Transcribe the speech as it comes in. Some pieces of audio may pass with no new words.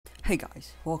Hey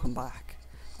guys, welcome back.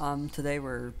 Today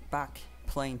we're back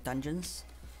playing dungeons.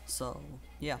 So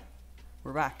yeah,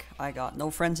 we're back. I got no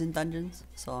friends in dungeons,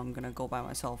 so I'm gonna go by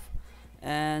myself.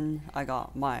 And I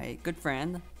got my good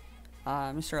friend,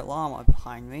 Mr. Llama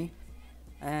behind me.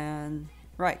 And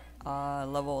right,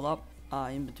 leveled up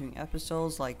in between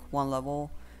episodes, like one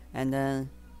level, and then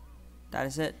that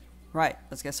is it. Right,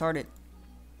 let's get started.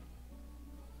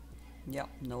 Yep,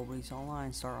 nobody's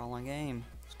online. Start online game.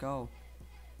 Let's go.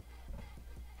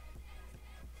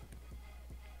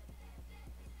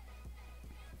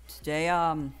 Today,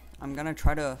 I'm gonna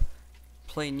try to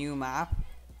play a new map,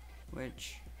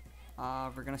 which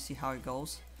we're gonna see how it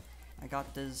goes. I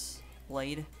got this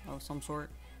blade of some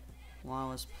sort while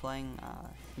I was playing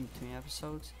in between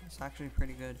episodes. It's actually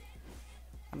pretty good.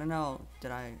 I don't know,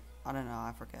 I don't know,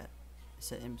 I forget. I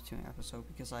said in between episode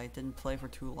because I didn't play for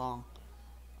too long.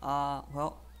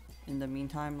 Well, in the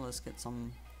meantime, let's get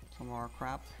some more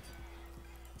crap.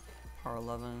 Power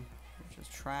 11, which is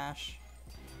trash.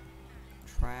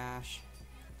 Trash.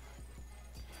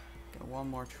 Get one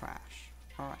more trash.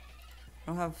 Alright. I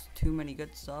don't have too many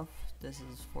good stuff. This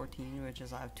is 14, which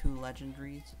is I have 2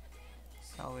 legendaries.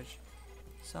 Salvage.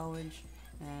 Salvage.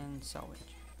 And salvage.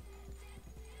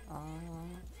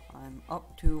 I'm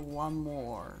up to one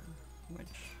more. Which...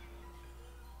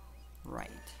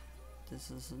 Right. This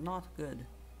is not good.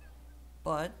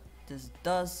 But this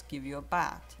does give you a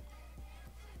bat.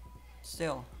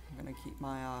 Still, I'm gonna keep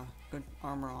my good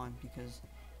armor on because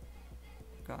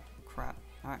got crap.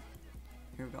 Alright,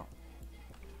 here we go.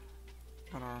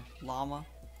 Got our llama,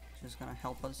 which is gonna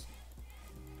help us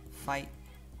fight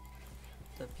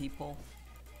the people.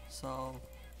 So,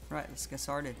 right, let's get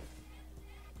started.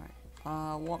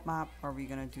 Alright, what map are we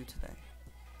gonna do today?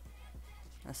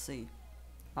 Let's see.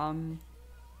 Done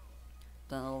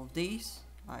all of these.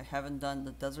 I haven't done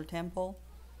the desert temple.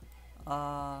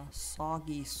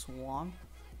 Soggy swamp.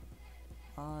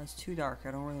 It's too dark.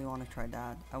 I don't really want to try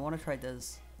that. I want to try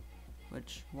this,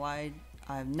 which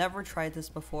I've never tried this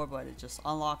before, but it just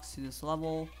unlocks to this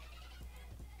level.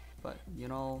 But you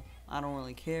know, I don't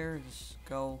really care. Just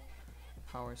go.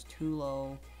 Power's too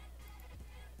low.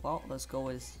 Well, let's go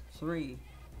with 3.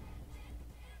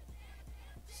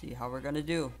 See how we're gonna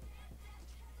do.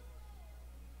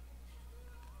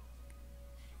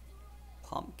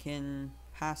 Pumpkin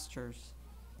pastures.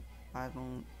 I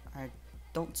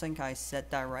don't think I said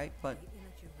that right, but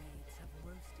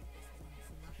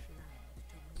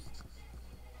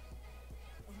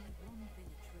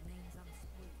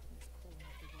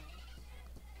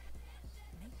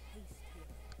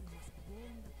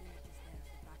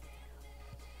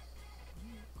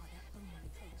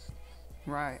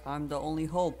right, I'm the only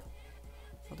hope.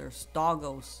 But there's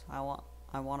doggos. I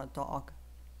want a dog.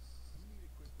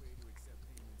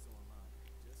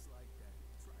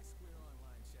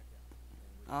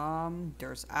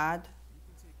 There's ad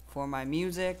for my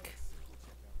music.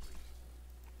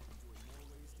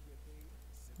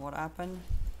 What happened?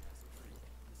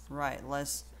 Right,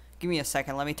 give me a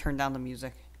second. Let me turn down the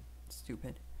music.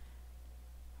 Stupid.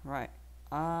 Right.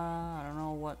 I don't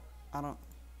know what. I don't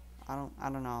know.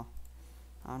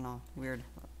 I don't know. Weird.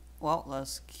 Well,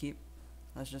 let's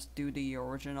just do the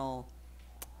original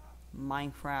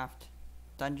Minecraft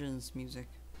Dungeons music.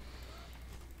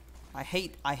 I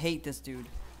hate this dude.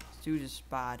 This dude is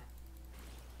bad.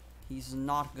 He's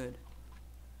not good.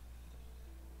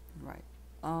 Right.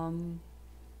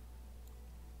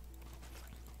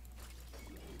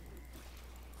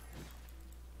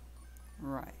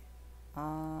 Right.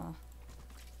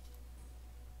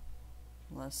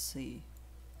 Let's see.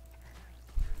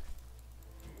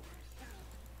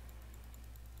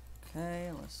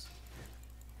 Okay, let's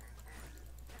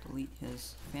delete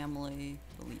his family,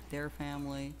 delete their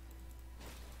family.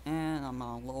 And I'm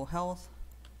on low health.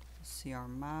 Let's see our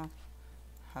map.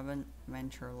 Haven't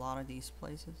ventured a lot of these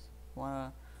places.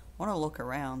 Wanna look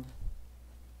around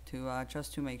to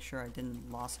just to make sure I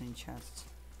didn't lose any chests.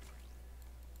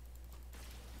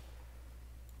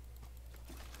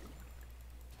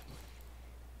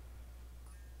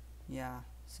 Yeah,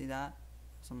 see that?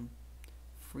 Some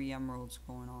free emeralds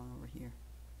going on over here.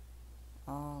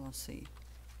 Let's see.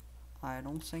 I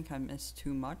don't think I missed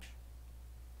too much.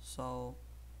 So,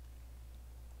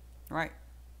 right.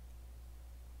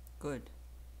 Good.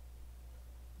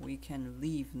 We can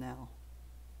leave now.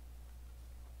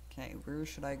 Okay, where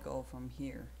should I go from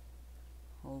here?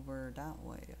 Over that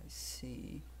way, I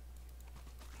see.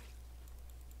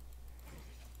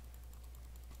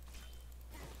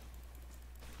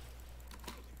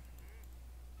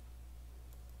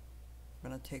 I'm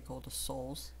gonna take all the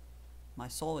souls. My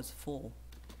soul is full,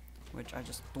 which I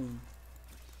just boom.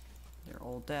 They're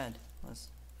all dead. Let's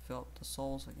fill up the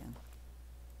souls again.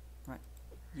 Right.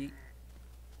 Yeet.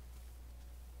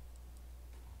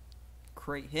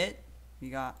 Crate hit. We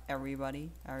got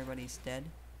everybody. Everybody's dead.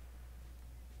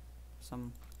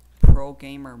 Some pro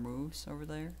gamer moves over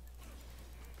there.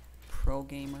 Pro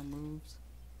gamer moves.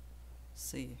 Let's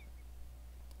see.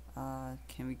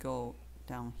 Can we go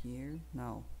down here?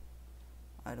 No.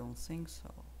 I don't think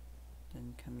so.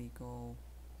 Then can we go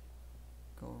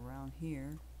around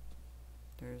here?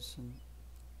 There's a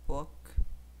book.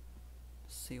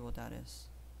 Let's see what that is.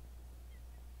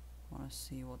 I wanna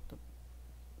see what the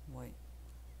wait.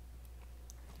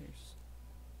 There's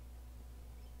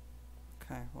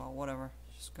okay, well whatever.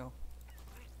 Just go.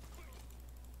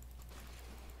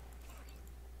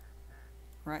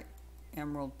 Right.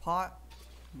 Emerald pot.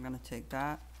 I'm gonna take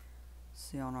that.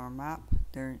 See on our map,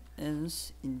 there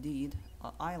is indeed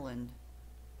an island.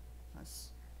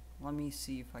 Let me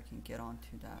see if I can get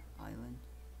onto that island.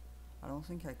 I don't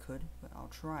think I could, but I'll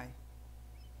try.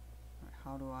 Right,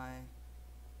 how do I?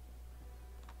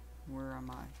 Where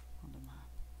am I on the map?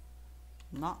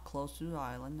 Not close to the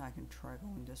island. I can try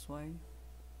going this way.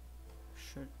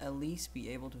 Should at least be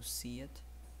able to see it.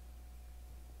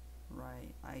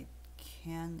 Right, I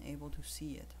can able to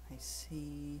see it. I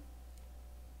see.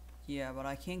 Yeah, but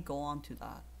I can't go on to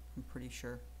that. I'm pretty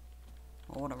sure.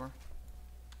 Well, whatever.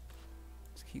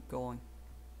 Let's keep going.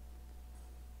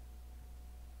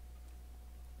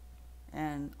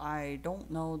 And I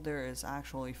don't know there is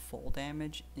actually full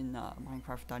damage in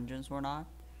Minecraft Dungeons or not,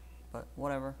 but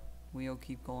whatever. We'll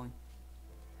keep going.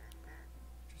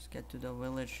 Just get to the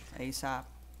village ASAP.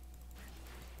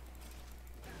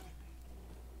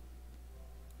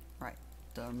 Right,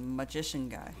 the magician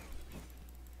guy.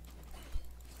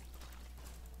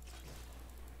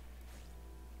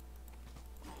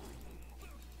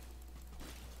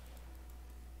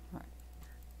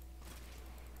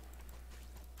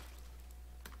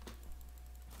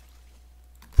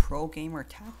 Pro gamer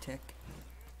tactic.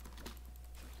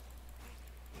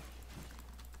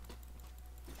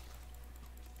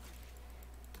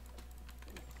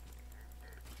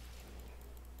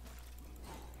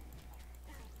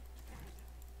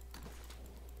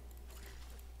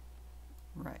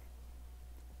 Right.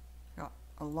 Got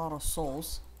a lot of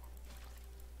souls.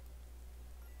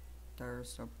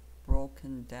 There's a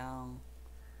broken down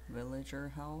villager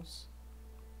house.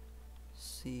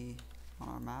 See on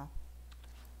our map.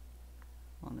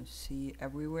 Want to see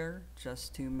everywhere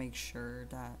just to make sure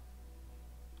that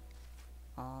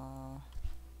I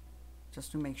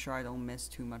don't miss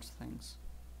too much things.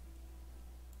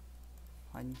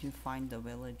 I need to find the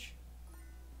village.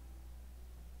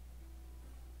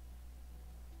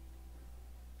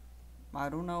 I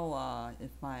don't know if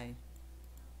my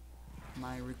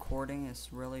recording is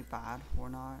really bad or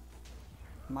not.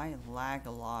 It might lag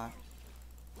a lot.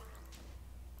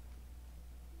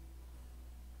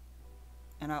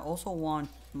 And I also want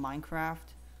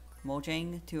Minecraft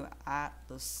Mojang to add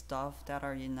the stuff that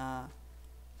are in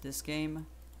this game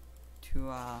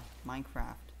to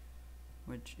Minecraft,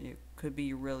 which it could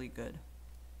be really good.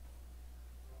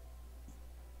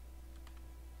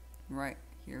 Right,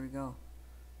 here we go.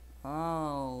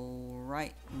 Oh,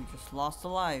 right, we just lost a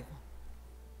life.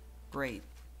 Great.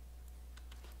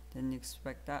 Didn't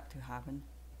expect that to happen.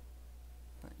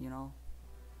 But you know,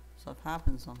 stuff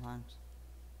happens sometimes.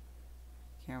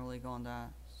 Can't really go on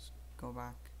that. Let's go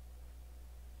back.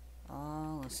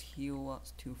 Let's heal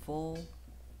us to full.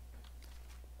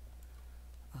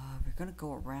 We're gonna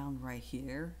go around right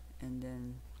here, and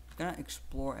then I'm gonna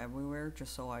explore everywhere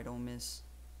just so I don't miss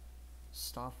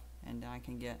stuff, and then I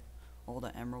can get all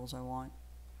the emeralds I want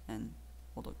and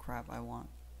all the crap I want.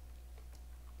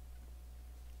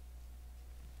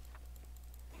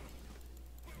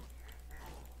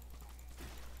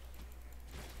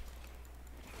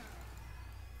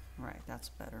 Right, that's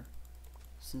better.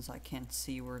 Since I can't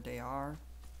see where they are.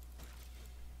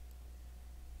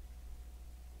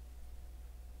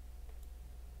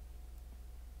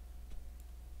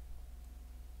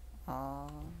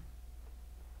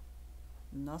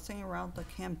 Nothing around the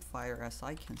campfire as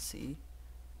I can see.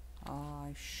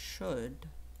 I should.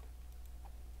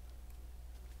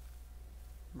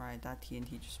 Right, that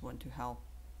TNT just went to hell.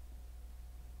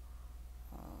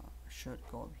 Should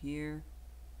go up here.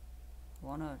 I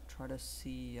wanna try to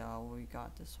see what we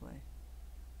got this way.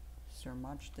 Is there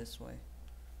much this way?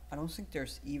 I don't think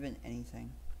there's even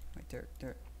anything. Right,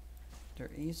 there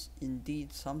is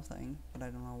indeed something, but I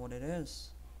don't know what it is,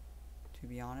 to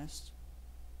be honest.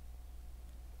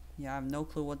 Yeah, I have no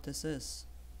clue what this is.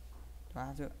 Do I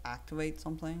have to activate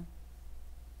something?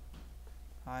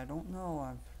 I don't know.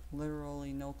 I've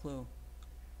literally no clue.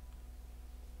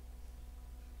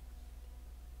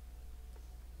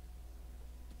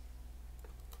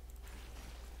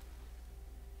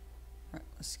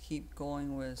 Let's keep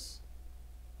going with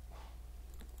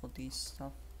all these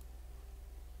stuff.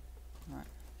 Right.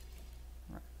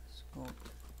 Right. Let's go.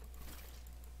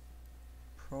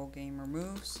 Pro gamer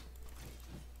moves.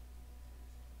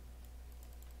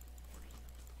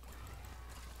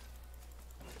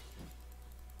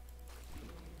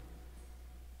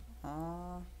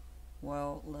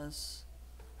 Well, let's.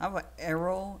 I have an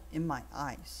arrow in my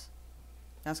eyes.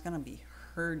 That's gonna be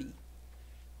hurty.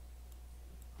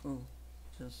 Ooh,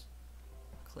 just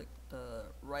click the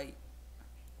right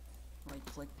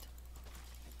clicked.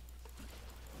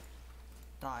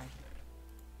 Die.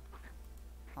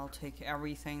 I'll take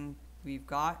everything we've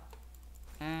got,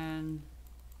 and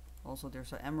also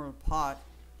there's an emerald pot.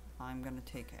 I'm gonna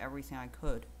take everything I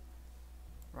could.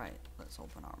 Right, let's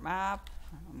open our map.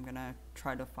 I'm gonna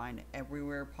try to find it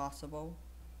everywhere possible.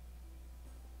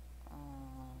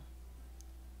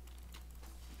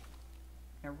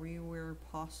 Everywhere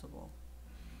possible.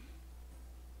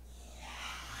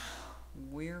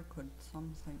 Where could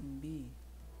something be?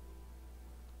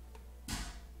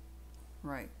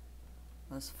 Right.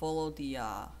 Let's follow the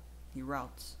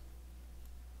routes.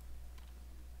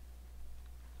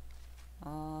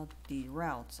 The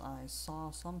routes. I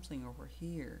saw something over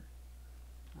here.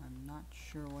 I'm not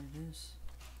sure what it is.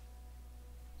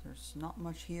 There's not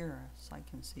much here as I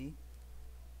can see.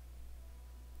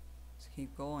 Let's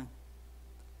keep going.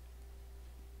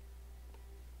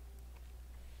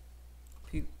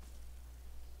 Pew.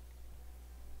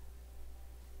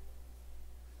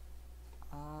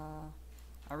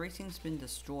 Everything's been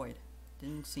destroyed.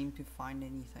 Didn't seem to find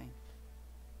anything.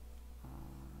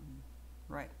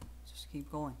 Right. Just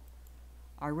keep going.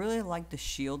 I really like the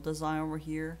shield design over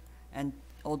here and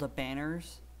all the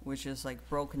banners, which is like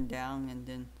broken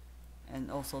down,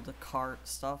 and also the cart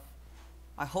stuff.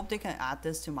 I hope they can add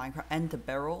this to Minecraft, and the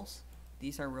barrels.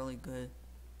 These are really good.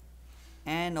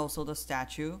 And also the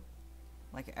statue.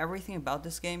 Like everything about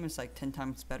this game is like 10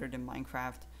 times better than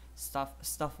Minecraft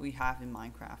stuff we have in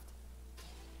Minecraft.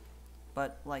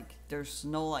 But like there's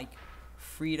no like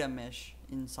freedom-ish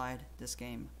inside this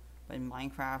game. But in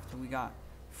Minecraft we got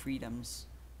freedoms.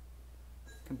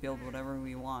 Can build whatever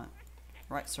we want.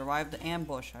 Right, survive the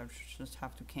ambush. I just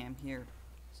have to camp here.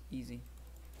 It's easy.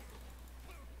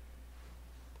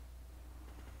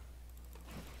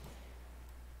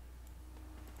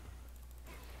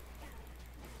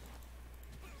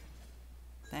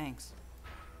 Thanks.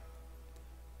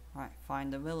 Alright,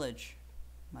 find the village.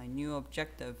 My new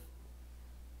objective.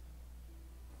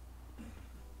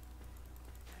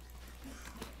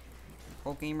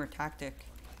 Pro gamer tactic.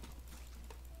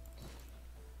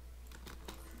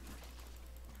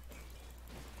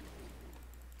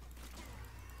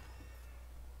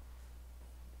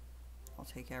 I'll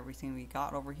take everything we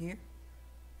got over here.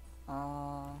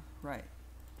 Right.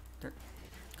 There.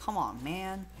 Come on,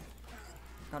 man.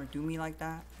 Gotta do me like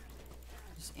that.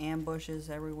 Just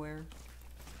ambushes everywhere.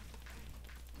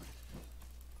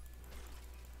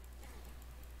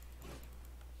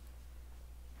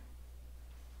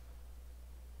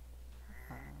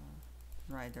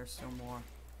 Right, there's still more.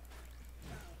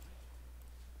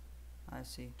 I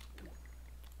see.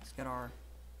 Let's get our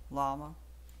llama.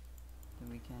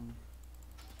 Then we can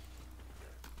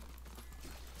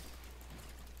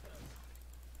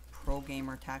pro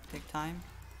gamer tactic time.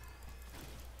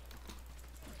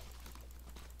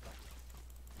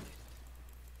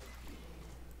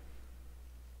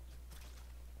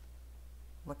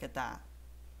 Look at that.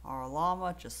 Our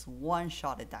llama just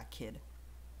one-shotted that kid.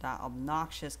 That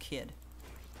obnoxious kid.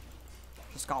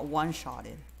 Just got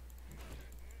one-shotted.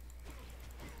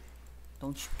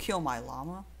 Don't you kill my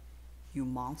llama, you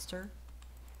monster.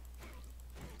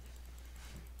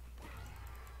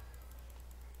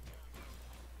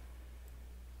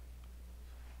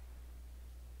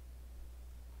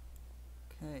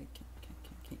 Okay,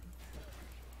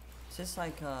 is this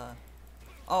like a...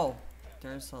 Oh,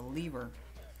 there's a lever.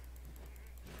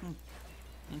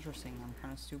 Interesting, I'm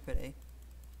kind of stupid, eh?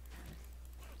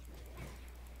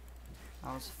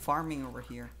 I was farming over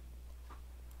here.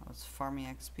 I was farming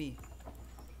XP.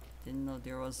 Didn't know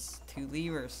there was 2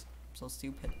 levers. So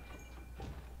stupid.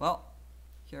 Well,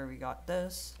 here we got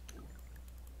this.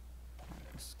 Right,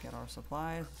 let's get our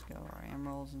supplies. Let's get our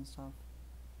emeralds and stuff.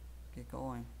 Get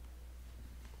going.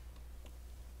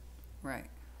 Right.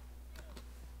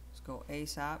 Let's go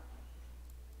ASAP.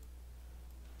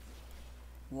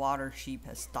 Water sheep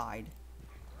has died.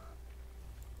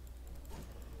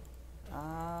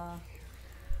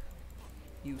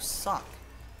 You suck.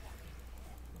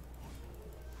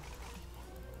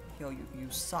 Yo, you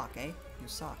suck, eh? You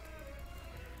suck.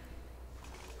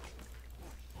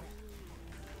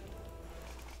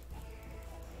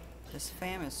 This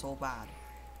fam is so bad.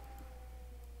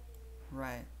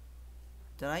 Right.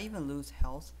 Did I even lose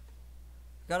health?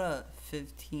 Got a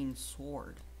 15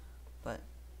 sword, but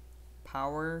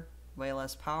power, way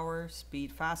less power,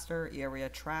 speed faster, area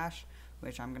trash,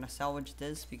 which I'm gonna salvage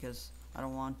this because I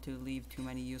don't want to leave too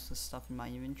many useless stuff in my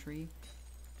inventory.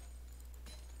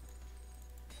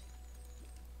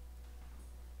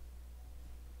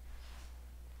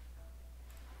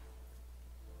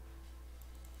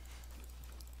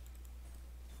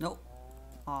 Nope.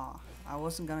 Ah, I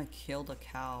wasn't gonna kill the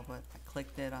cow, but I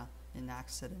clicked it in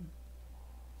accident.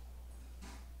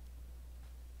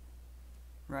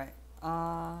 Right.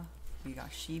 We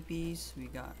got sheepies. We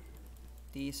got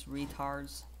these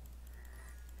retards.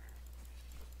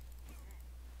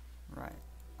 Right.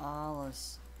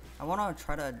 Let's. I want to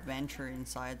try to adventure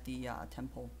inside the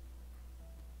temple.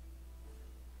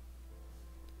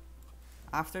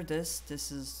 After this,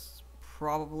 this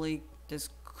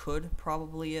could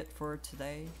probably it for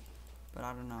today, but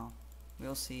I don't know.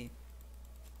 We'll see.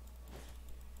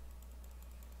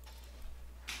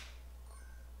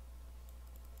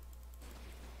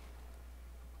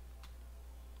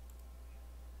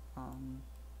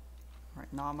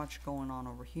 Right, not much going on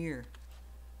over here.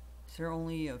 Is there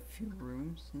only a few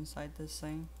rooms inside this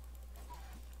thing?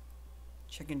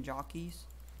 Chicken jockeys?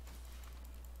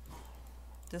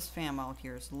 This fam out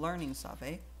here is learning stuff,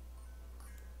 eh?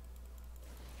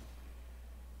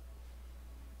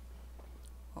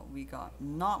 What we got?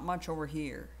 Not much over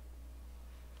here.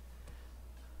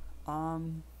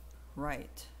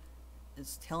 Right.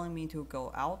 It's telling me to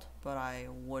go out, but I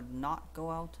would not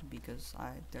go out because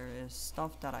there is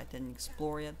stuff that I didn't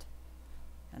explore yet,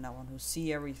 and I want to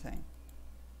see everything.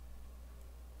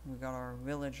 We got our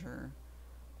villager,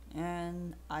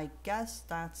 and I guess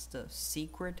that's the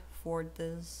secret for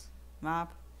this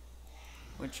map,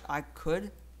 which I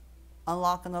could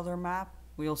unlock another map.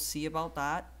 We'll see about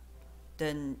that.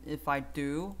 Then if I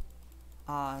do,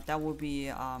 that will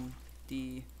be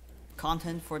the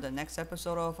content for the next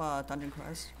episode of Dungeon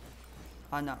Quest.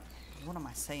 No, what am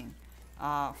I saying?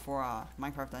 For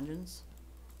Minecraft Dungeons.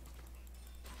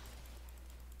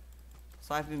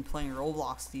 So I've been playing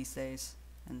Roblox these days,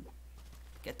 and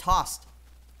get tossed,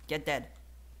 get dead.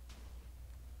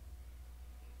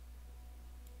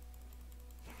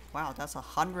 Wow, that's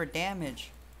 100 damage.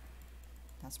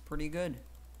 That's pretty good.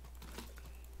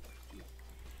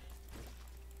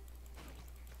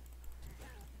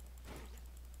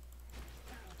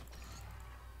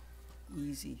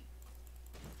 Easy.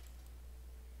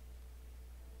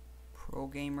 Pro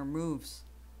gamer moves.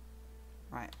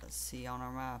 Right, let's see on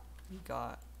our map. We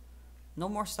got no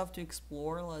more stuff to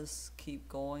explore. Let's keep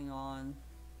going on.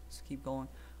 Let's keep going.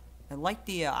 I like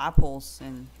the apples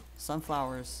and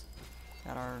sunflowers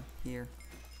that are here.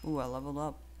 Ooh, I leveled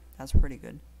up. That's pretty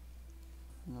good.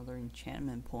 Another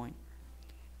enchantment point.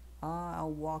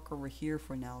 I'll walk over here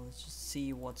for now. Let's just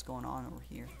see what's going on over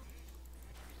here.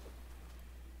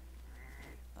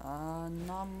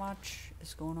 Not much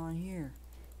is going on here.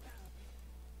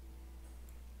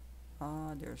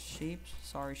 There's sheep.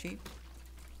 Sorry, sheep.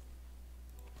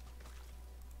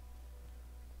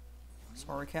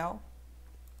 Sorry, cow.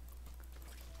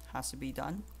 Has to be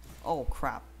done. Oh,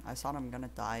 crap. I thought I'm gonna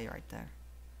die right there.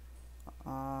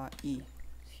 E.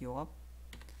 Heal up.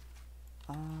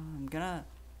 I'm gonna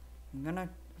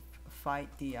fight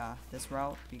the, this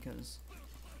route because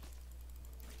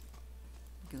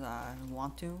I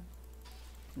want to.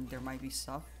 And there might be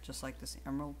stuff, just like this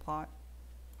emerald pot.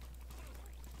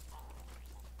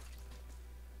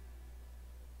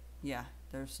 Yeah,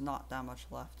 there's not that much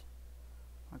left.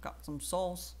 I got some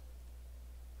souls.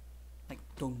 Like,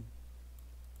 doom.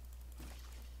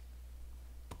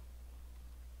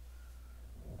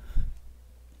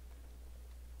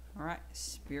 Alright,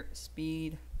 spirit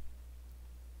speed.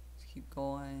 Let's keep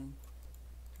going.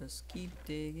 Just keep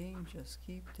digging, just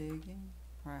keep digging.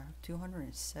 Alright,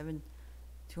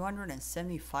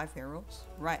 275 arrows.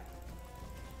 Right.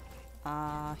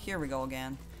 Here we go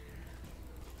again.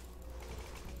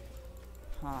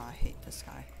 I hate this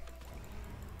guy.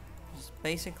 He's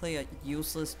basically a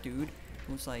useless dude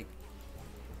who's like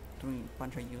doing a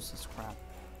bunch of useless crap.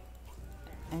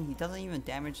 And he doesn't even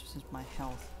damage my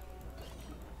health.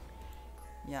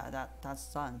 Yeah,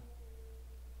 that's done.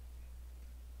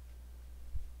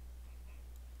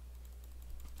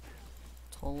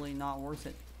 Totally not worth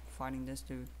it fighting this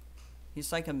dude.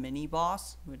 He's like a mini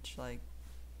boss, which like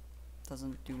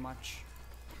doesn't do much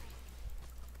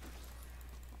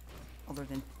other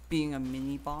than being a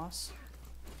mini boss.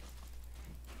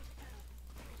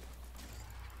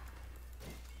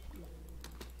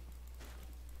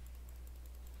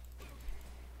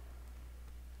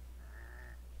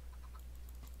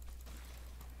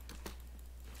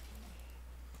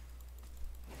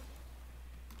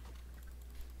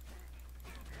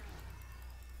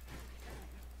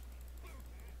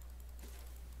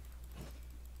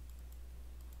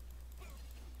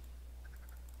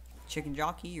 chicken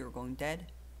jockey, you're going dead.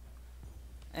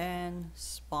 And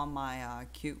spawn my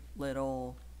cute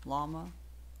little llama.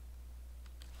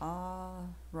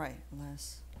 Right,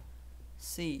 let's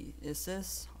see. Is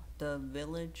this the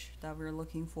village that we're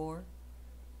looking for?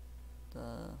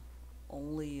 The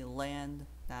only land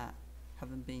that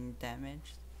haven't been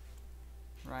damaged?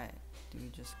 Right, do we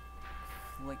just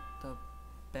flick the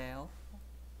bell?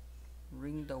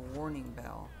 Ring the warning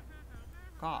bell.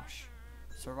 Gosh,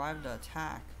 survive the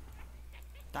attack.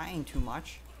 That ain't too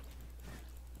much.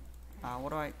 What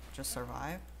do I just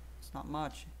survive? It's not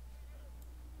much.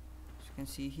 As you can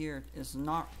see here, it's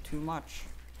not too much.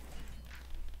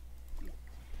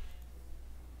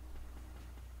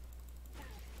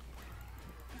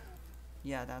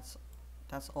 Yeah, that's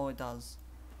all it does.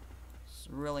 It's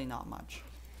really not much.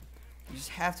 You just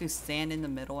have to stand in the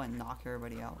middle and knock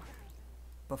everybody out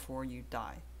before you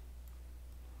die.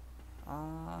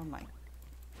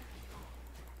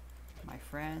 My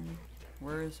friend,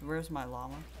 where's my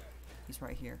llama? He's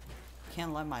right here.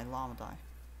 Can't let my llama die.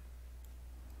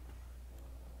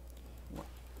 What?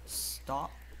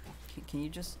 Stop. Can you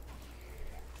just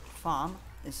farm?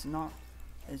 It's not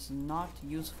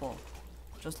useful.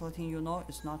 Just letting you know,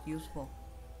 it's not useful.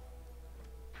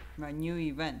 My new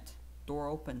event. Door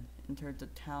open. Enter the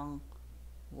town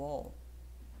wall.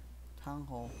 Town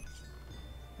hall.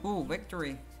 Ooh,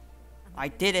 victory. I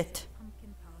did it.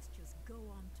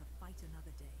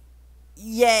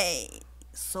 Yay!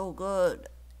 So good.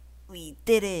 We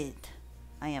did it.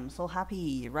 I am so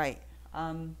happy. Right.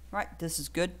 Right, this is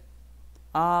good.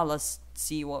 Let's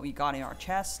see what we got in our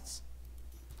chests.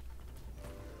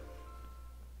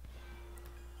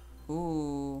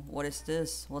 Ooh, what is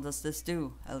this? What does this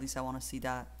do? At least I want to see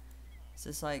that. Is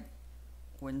this like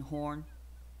wind horn?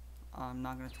 I'm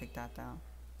not gonna take that down.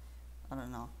 I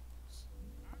don't know.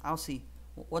 I'll see.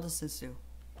 What does this do?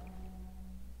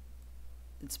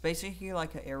 It's basically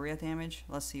like an area damage.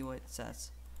 Let's see what it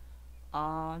says.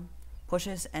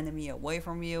 Pushes enemy away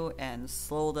from you and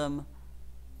slow them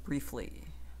briefly.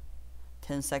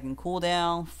 10-second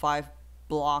cooldown, 5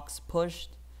 blocks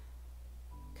pushed.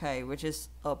 Okay, which is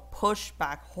a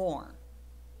pushback horn.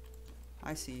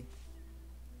 I see.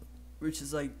 Which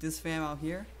is like this fam out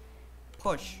here.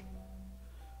 Push.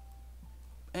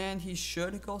 And he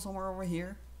should go somewhere over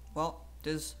here. Well,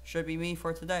 this should be me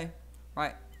for today.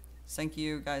 Right. Thank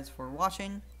you guys for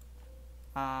watching.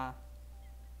 Hi.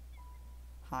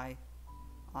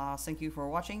 Thank you for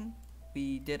watching.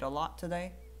 We did a lot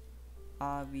today.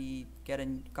 We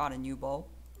got a new bow.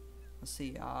 Let's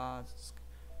see.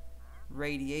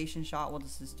 Radiation shot. What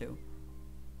does this do?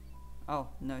 Oh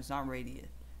no, it's not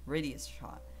radius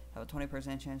shot. Have a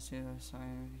 20% chance to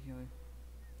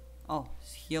oh,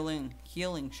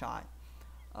 healing shot.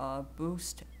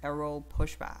 Boost arrow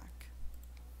pushback.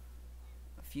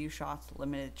 A few shots,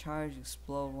 limited charge,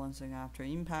 explode 1 second after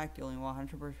impact, dealing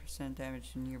 100%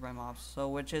 damage to nearby mobs.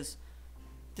 So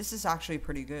this is actually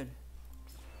pretty good.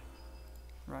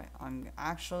 Right, I'm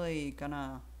actually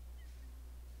gonna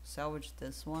salvage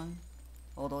this one,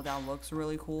 although that looks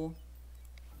really cool,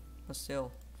 but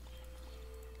still.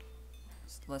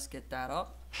 Let's get that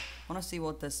up. I want to see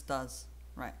what this does.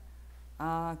 Right.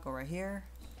 Go right here.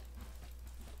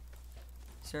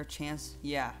 Is there a chance?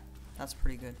 Yeah, that's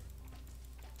pretty good.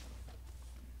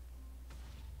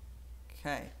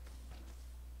 Okay.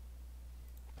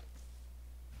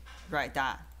 Right,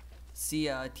 that. See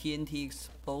a TNT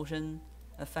explosion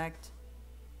effect?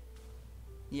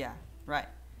 Yeah, right.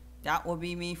 That will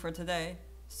be me for today.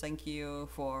 Thank you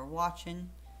for watching.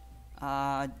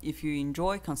 If you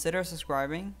enjoy, consider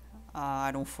subscribing. I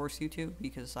don't force you to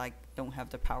because I don't have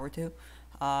the power to.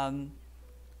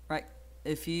 Right.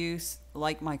 If you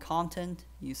like my content,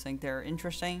 you think they're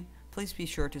interesting, please be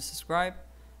sure to subscribe.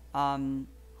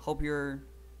 Hope you're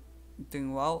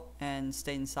doing well and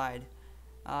stay inside.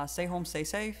 Stay home, stay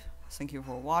safe. Thank you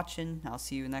for watching. I'll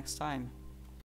see you next time.